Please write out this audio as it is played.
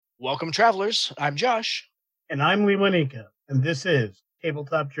Welcome, travelers. I'm Josh. And I'm Lee Wanika, and this is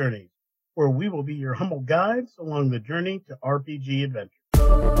Tabletop Journeys, where we will be your humble guides along the journey to RPG adventure.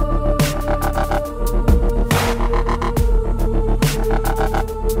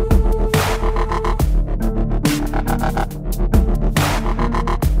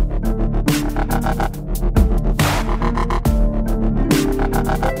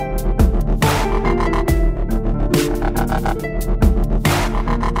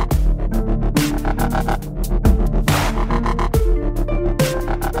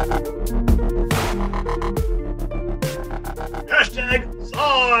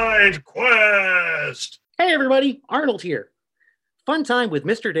 Side Quest! Hey everybody, Arnold here. Fun Time with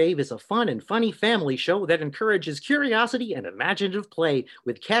Mr. Dave is a fun and funny family show that encourages curiosity and imaginative play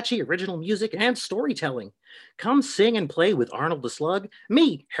with catchy original music and storytelling. Come sing and play with Arnold the Slug,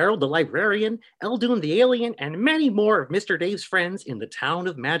 me, Harold the Librarian, Eldun the Alien, and many more of Mr. Dave's friends in the town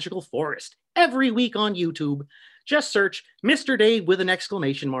of Magical Forest every week on YouTube. Just search Mr. Dave with an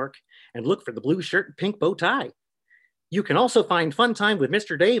exclamation mark and look for the blue shirt and pink bow tie. You can also find Fun Time with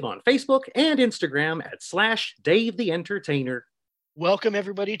Mr. Dave on Facebook and Instagram at /Dave the Entertainer. Welcome,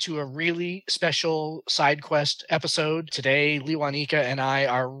 everybody, to a really special side quest episode. Today, Lee Wanika and I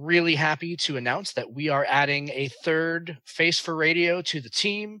are really happy to announce that we are adding a third face for radio to the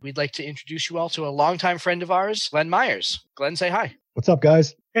team. We'd like to introduce you all to a longtime friend of ours, Glenn Myers. Glenn, say hi. What's up,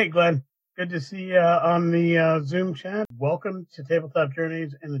 guys? Hey, Glenn. Good to see you on the Zoom chat. Welcome to Tabletop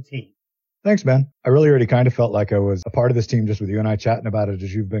Journeys and the team. Thanks, man. I really already kind of felt like I was a part of this team just with you and I chatting about it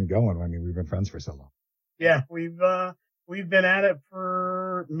as you've been going. I mean, we've been friends for so long. Yeah, we've been at it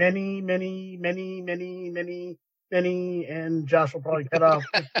for many, and Josh will probably cut off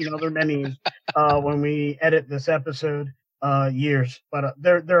 15 other many's when we edit this episode years. But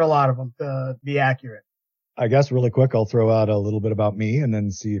there are a lot of them to be accurate. I guess really quick, I'll throw out a little bit about me and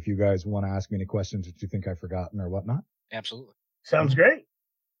then see if you guys want to ask me any questions that you think I've forgotten or whatnot. Absolutely. Sounds great.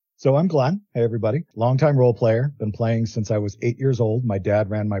 So I'm Glenn. Hey, everybody. Longtime role player. Been playing since I was 8 years old. My dad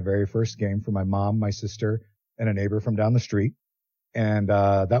ran my very first game for my mom, my sister, and a neighbor from down the street. And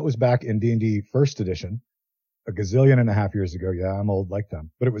that was back in D&D first edition, a gazillion and a half years ago. Yeah, I'm old like them.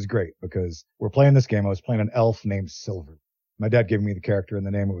 But it was great because we're playing this game. I was playing an elf named Silver. My dad gave me the character and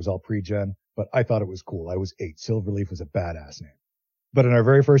the name. It was all pre-gen, but I thought it was cool. I was 8. Silverleaf was a badass name. But in our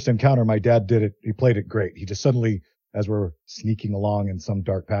very first encounter, my dad did it. He played it great. He just suddenly, as we're sneaking along in some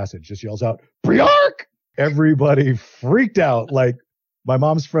dark passage, just yells out, Briark! Everybody freaked out. Like, my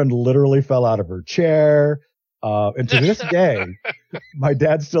mom's friend literally fell out of her chair. And to this day, my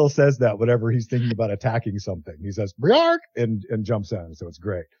dad still says that whenever he's thinking about attacking something. He says, Briark! And jumps in. So it's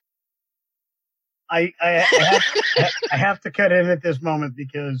great. I have to cut in at this moment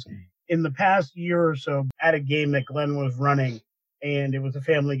because in the past year or so, at a game that Glenn was running, and it was a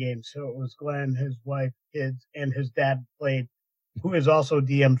family game. So it was Glenn, his wife, kids, and his dad played, who has also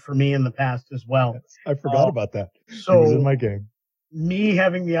DM'd for me in the past as well. I forgot about that. So he was in my game. Me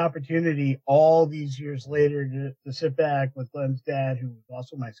having the opportunity all these years later to sit back with Glenn's dad, who was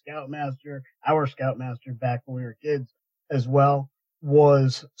also my scoutmaster, our scoutmaster back when we were kids as well,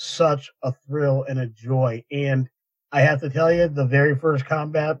 was such a thrill and a joy. And I have to tell you, the very first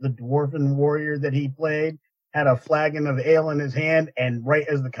combat, the dwarven warrior that he played had a flagon of ale in his hand, and right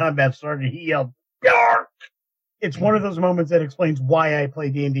as the combat started, he yelled, Yark! It's one of those moments that explains why I play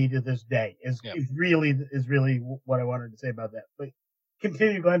D&D to this day. Is really what I wanted to say about that. But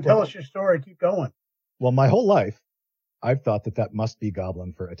continue, Glenn. Tell us your story. Keep going. Well, my whole life, I've thought that must be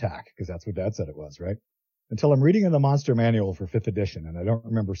Goblin for attack, because that's what Dad said it was, right? Until I'm reading in the Monster Manual for 5th edition, and I don't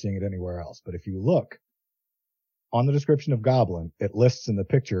remember seeing it anywhere else. But if you look on the description of Goblin, it lists in the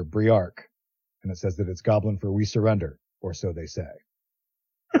picture Briark. And it says that it's Goblin for we surrender, or so they say.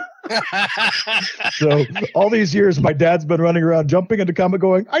 So all these years, my dad's been running around, jumping into combat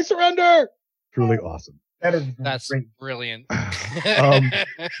going, I surrender! Truly awesome. That's great. Brilliant.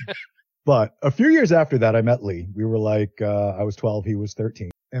 But a few years after that, I met Lee. We were like, I was 12, he was 13.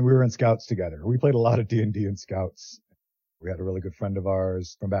 And we were in Scouts together. We played a lot of D&D in Scouts. We had a really good friend of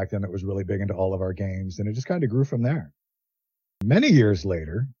ours from back then that was really big into all of our games. And it just kind of grew from there. Many years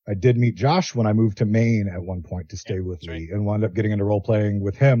later, I did meet Josh when I moved to Maine at one point to stay with Lee, and wound up getting into role playing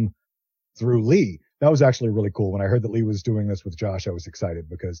with him through Lee. That was actually really cool. When I heard that Lee was doing this with Josh, I was excited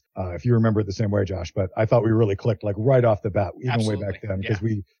because if you remember it the same way, Josh, but I thought we really clicked like right off the bat, even Absolutely. Way back then, because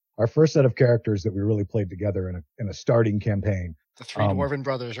our first set of characters that we really played together in a starting campaign. The three Dwarven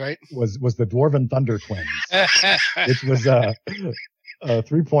brothers, right? Was the Dwarven Thunder Twins, which was a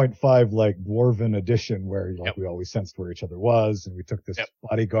 3.5 like Dwarven edition where we always sensed where each other was, and we took this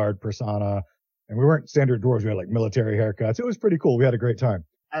bodyguard persona, and we weren't standard dwarves. We had like military haircuts. It was pretty cool. We had a great time.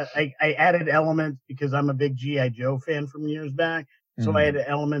 I added elements because I'm a big G.I. Joe fan from years back. So I added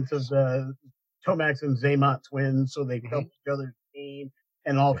elements of the Tomax and Zaymot twins, so they help each other's pain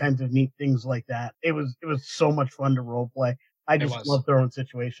and all kinds of neat things like that. It was so much fun to role play. I just love throwing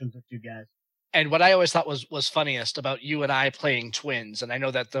situations with you guys. And what I always thought was funniest about you and I playing twins, and I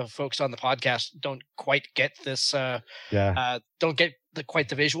know that the folks on the podcast don't quite get this, don't get quite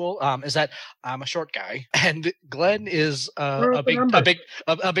the visual, is that I'm a short guy and Glenn is a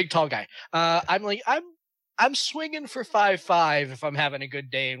big tall guy. I'm swinging for 5'5" if I'm having a good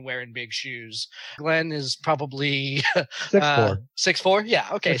day and wearing big shoes. Glenn is probably 6'4". 6'4". Yeah.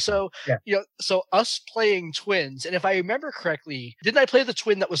 Okay. So so us playing twins, and if I remember correctly, didn't I play the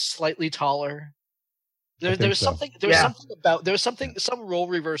twin that was slightly taller? There was something some role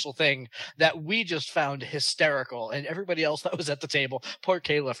reversal thing that we just found hysterical, and everybody else that was at the table, poor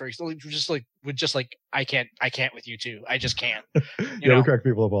Kayla, for example, would just like I can't with you two. I just can't. We crack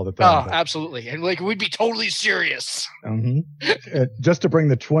people up all the time. Oh, absolutely, and like we'd be totally serious. Just to bring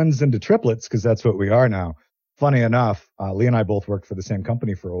the twins into triplets, because that's what we are now. Funny enough, Lee and I both worked for the same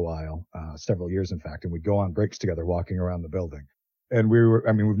company for a while, several years in fact, and we'd go on breaks together, walking around the building. And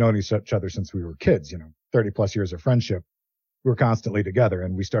we've known each other since we were kids, 30 plus years of friendship. We were constantly together,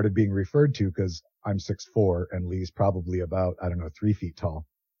 and we started being referred to because I'm 6'4" and Lee's probably about, 3 feet tall.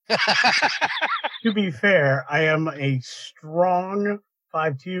 To be fair, I am a strong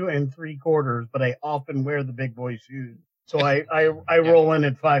 5'2" and 3/4, but I often wear the big boy shoes. So I roll in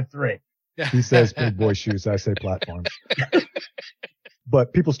at 5'3". He says big boy shoes. I say platforms.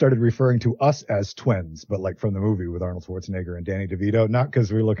 But people started referring to us as twins, but like from the movie with Arnold Schwarzenegger and Danny DeVito, not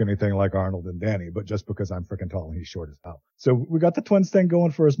because we look anything like Arnold and Danny, but just because I'm freaking tall and he's short as hell. So we got the twins thing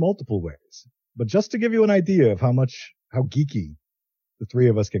going for us multiple ways. But just to give you an idea of how geeky the three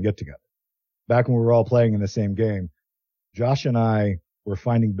of us can get together. Back when we were all playing in the same game, Josh and I were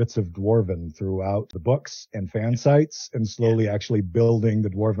finding bits of Dwarven throughout the books and fan sites and slowly actually building the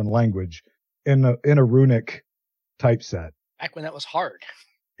Dwarven language in a runic typeset. Back when that was hard.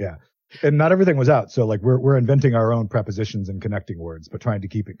 Yeah. And not everything was out. So like we're inventing our own prepositions and connecting words, but trying to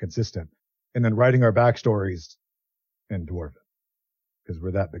keep it consistent. And then writing our backstories in Dwarven. Because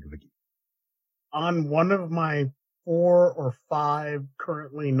we're that big of a geek. On one of my 4 or 5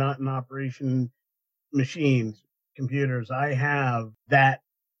 currently not in operation computers, I have that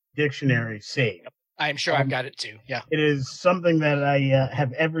dictionary saved. I'm sure I've got it too. Yeah. It is something that I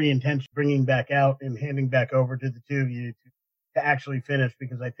have every intention of bringing back out and handing back over to the two of you to actually finish,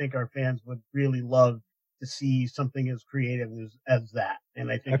 because I think our fans would really love to see something as creative as that.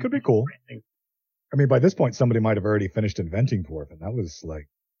 And I think that could be cool. I mean, by this point, somebody might have already finished inventing Dwarven. That was like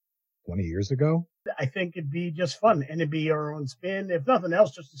 20 years ago. I think it'd be just fun, and it'd be our own spin. If nothing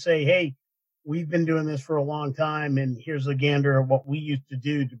else, just to say, hey, we've been doing this for a long time, and here's a gander of what we used to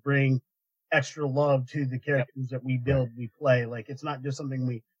do to bring extra love to the characters that we build, we play. Like, it's not just something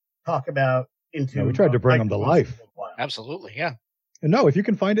we talk about into. We tried to bring them to life. Absolutely, yeah. And no, if you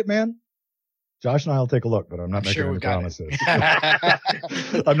can find it, man, Josh and I will take a look, but I'm not making any promises.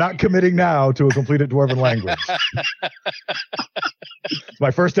 I'm not committing now to a completed Dwarven language. It's my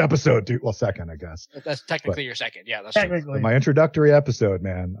first episode, dude. Well, second, I guess. That's technically your second. Yeah, that's technically my introductory episode,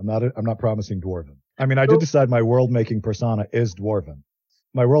 man. I'm not promising Dwarven. I mean, I did decide my world making persona is Dwarven.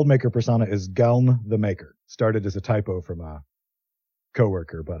 My world maker persona is Geln the Maker. Started as a typo from a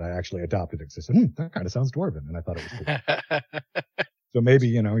coworker, but I actually adopted it because I said, that kind of sounds Dwarven, and I thought it was cool. So maybe,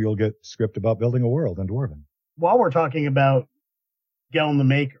 you'll get script about building a world in Dwarven. While we're talking about Geln the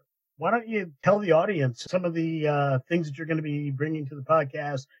Maker, why don't you tell the audience some of the things that you're going to be bringing to the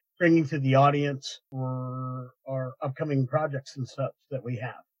podcast, bringing to the audience for our upcoming projects and such that we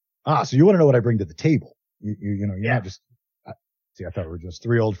have? So you want to know what I bring to the table? You're not just... See, I thought we were just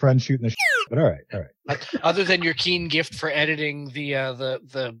 3 old friends shooting the shit, but all right. Other than your keen gift for editing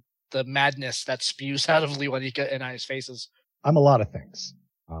the madness that spews out of Lewanika and I's faces. I'm a lot of things.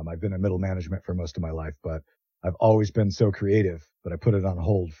 I've been in middle management for most of my life, but I've always been so creative that I put it on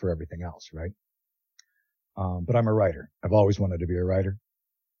hold for everything else, right? But I'm a writer. I've always wanted to be a writer.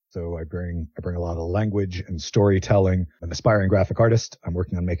 So I bring a lot of language and storytelling. I'm an aspiring graphic artist. I'm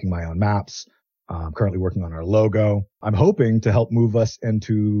working on making my own maps. I'm currently working on our logo. I'm hoping to help move us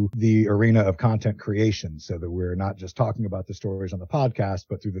into the arena of content creation so that we're not just talking about the stories on the podcast,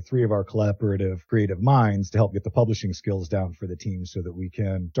 but through the 3 of our collaborative creative minds to help get the publishing skills down for the team so that we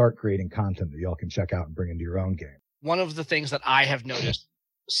can start creating content that y'all can check out and bring into your own game. One of the things that I have noticed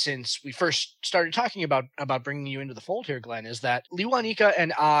since we first started talking about bringing you into the fold here, Glenn, is that Lewanika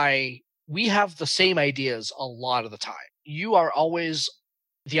and I, we have the same ideas a lot of the time. You are always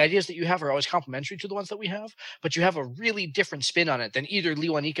the ideas that you have are always complementary to the ones that we have, but you have a really different spin on it than either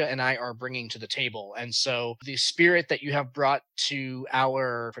Liwanika and I are bringing to the table. And so the spirit that you have brought to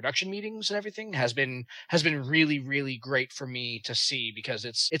our production meetings and everything has been really, really great for me to see, because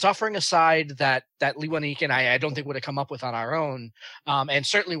it's offering a side that Liwanika and I don't think would have come up with on our own, and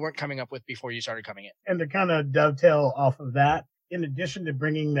certainly weren't coming up with before you started coming in. And to kind of dovetail off of that, in addition to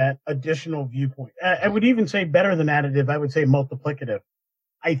bringing that additional viewpoint, I would even say better than additive, I would say multiplicative.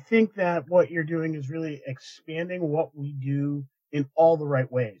 I think that what you're doing is really expanding what we do in all the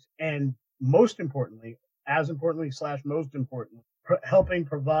right ways. And most importantly, as importantly / most importantly, helping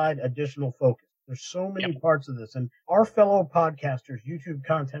provide additional focus. There's so many parts of this, and our fellow podcasters, YouTube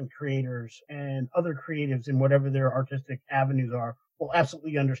content creators, and other creatives in whatever their artistic avenues are will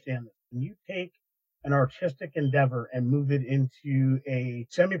absolutely understand this. When you take an artistic endeavor and move it into a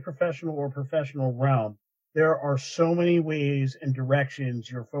semi-professional or professional realm, there are so many ways and directions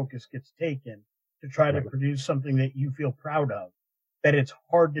your focus gets taken to try to produce something that you feel proud of, that it's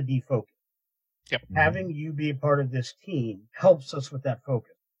hard to be focused. Yep. Having you be a part of this team helps us with that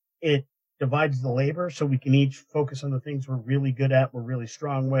focus. It divides the labor so we can each focus on the things we're really good at, we're really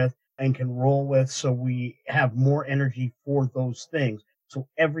strong with, and can roll with, so we have more energy for those things. So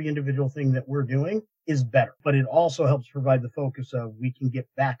every individual thing that we're doing is better. But it also helps provide the focus of we can get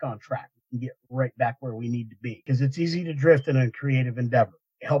back on track. We can get right back where we need to be. Because it's easy to drift in a creative endeavor.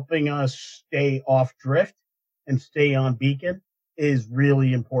 Helping us stay off drift and stay on beacon is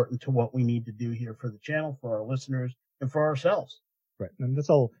really important to what we need to do here for the channel, for our listeners, and for ourselves. Right. And that's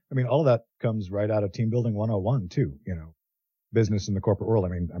all. I mean, all of that comes right out of Team Building 101 too, business in the corporate world. I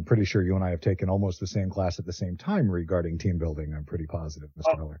mean, I'm pretty sure you and I have taken almost the same class at the same time regarding team building. I'm pretty positive,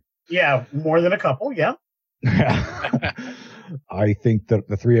 Mr. Miller. Yeah, more than a couple. Yeah. I think that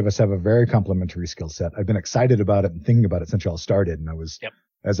the three of us have a very complementary skill set. I've been excited about it and thinking about it since y'all started. And I was,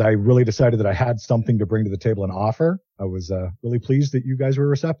 as I really decided that I had something to bring to the table and offer, I was really pleased that you guys were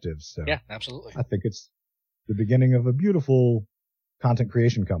receptive. So yeah, absolutely. I think it's the beginning of a beautiful content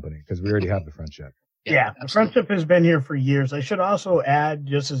creation company, because we already have the friendship. Yeah, the friendship has been here for years. I should also add,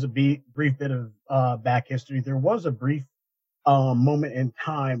 just as a brief bit of back history, there was a brief moment in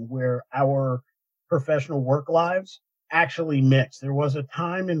time where our professional work lives actually mixed. There was a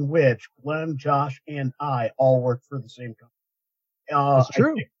time in which Glenn, Josh, and I all worked for the same company. That's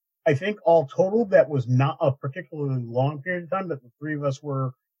true. I think all total, that was not a particularly long period of time, but the three of us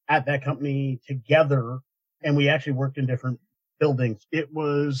were at that company together, and we actually worked in different buildings. It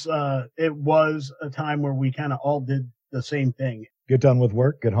was a time where we kind of all did the same thing. Get done with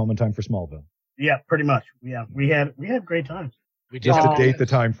work, get home in time for Smallville. Yeah, pretty much. Yeah, we had great times. We did. Just to date the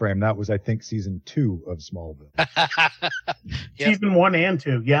time frame, that was, I think, season 2 of Smallville. Season 1 and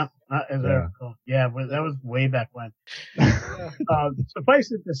 2. Yeah, as I recall. Yeah, that was way back when.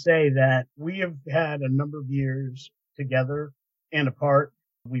 Suffice it to say that we have had a number of years together and apart.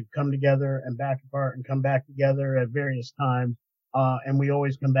 We've come together and back apart and come back together at various times. And we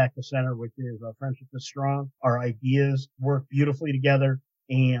always come back to center, which is our friendship is strong. Our ideas work beautifully together.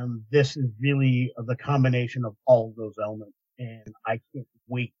 And this is really the combination of all of those elements. And I can't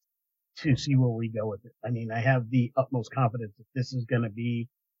wait to see where we go with it. I mean, I have the utmost confidence that this is going to be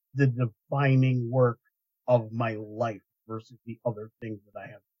the defining work of my life versus the other things that I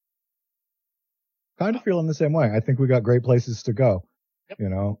have. Kind of feeling the same way. I think we got great places to go.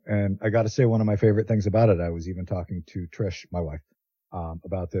 And I got to say, one of my favorite things about it, I was even talking to Trish, my wife,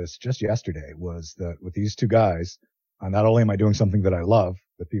 about this just yesterday, was that with these two guys, not only am I doing something that I love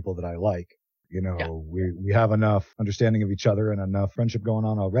with people that I like, we have enough understanding of each other and enough friendship going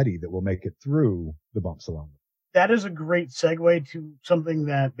on already that we'll make it through the bumps along. That is a great segue to something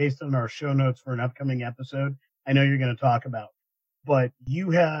that, based on our show notes for an upcoming episode, I know you're going to talk about. But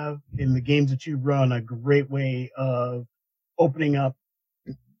you have, in the games that you run, a great way of opening up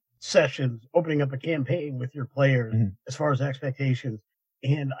sessions, opening up a campaign with your players as far as expectations.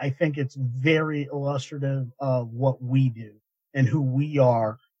 And I think it's very illustrative of what we do and who we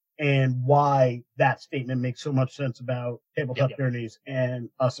are, and why that statement makes so much sense about Tabletop Journeys and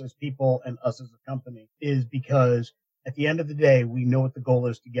us as people and us as a company, is because at the end of the day, we know what the goal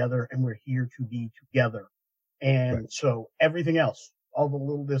is together, and we're here to be together. And so everything else, all the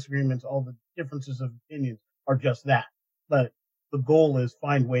little disagreements, all the differences of opinions are just that. But the goal is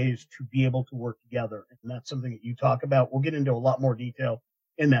find ways to be able to work together. And that's something that you talk about. We'll get into a lot more detail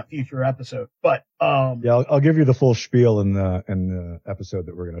in that future episode. But I'll give you the full spiel in the episode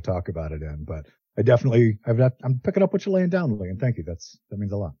that we're going to talk about it in. But I'm picking up what you're laying down, Lee, and thank you. That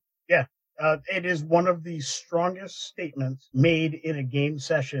means a lot. Yeah. It is one of the strongest statements made in a game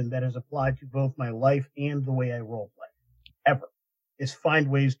session that is applied to both my life and the way I role play ever. is find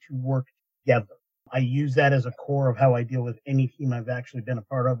ways to work together. I use that as a core of how I deal with any team I've actually been a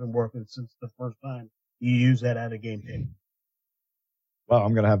part of and worked with since the first time you use that at a game table. Well,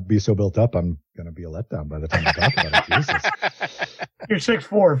 I'm going to be so built up, I'm going to be a letdown by the time I talk about it. Jesus. You're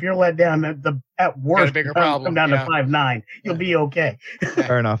 6'4". If you're let down, at worst, come down to 5'9". You'll be okay.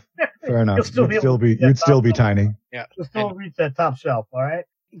 Fair enough. You'd You'd still be tiny. Yeah. You'll still reach that top shelf. All right.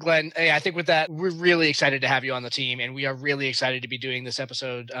 Glenn, I think with that, we're really excited to have you on the team, and we are really excited to be doing this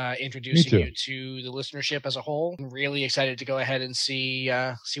episode, introducing you to the listenership as a whole. I'm really excited to go ahead and see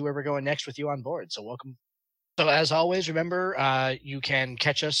where we're going next with you on board. So welcome. So as always, remember, you can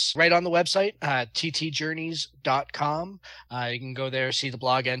catch us right on the website, ttjourneys.com. You can go there, see the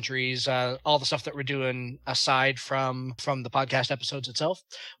blog entries, all the stuff that we're doing aside from the podcast episodes itself.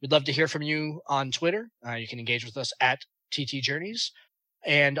 We'd love to hear from you on Twitter. You can engage with us at ttjourneys.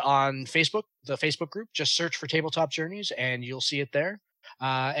 And on Facebook, the Facebook group, just search for Tabletop Journeys and you'll see it there.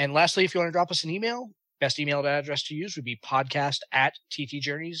 And lastly, if you want to drop us an email, best email address to use would be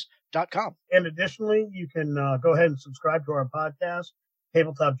podcast@ttjourneys.com. And additionally, you can go ahead and subscribe to our podcast,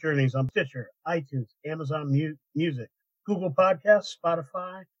 Tabletop Journeys, on Stitcher, iTunes, Amazon Music, Google Podcasts,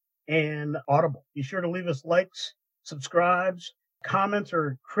 Spotify, and Audible. Be sure to leave us likes, subscribes. Comments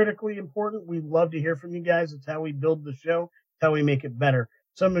are critically important. We love to hear from you guys. It's how we build the show, how we make it better.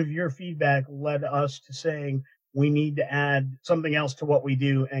 Some of your feedback led us to saying we need to add something else to what we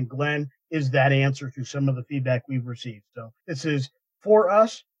do, and Glenn is that answer to some of the feedback we've received. So this is for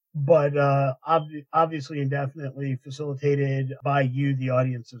us, but obviously and definitely facilitated by you, the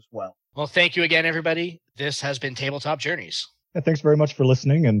audience, as well. Well, thank you again, everybody. This has been Tabletop Journeys. Yeah, thanks very much for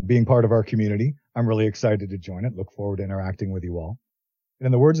listening and being part of our community. I'm really excited to join it. Look forward to interacting with you all. And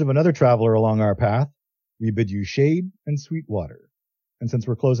in the words of another traveler along our path, we bid you shade and sweet water. And since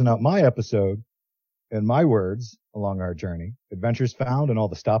we're closing out my episode, in my words, along our journey, adventures found and all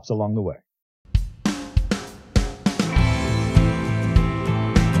the stops along the way.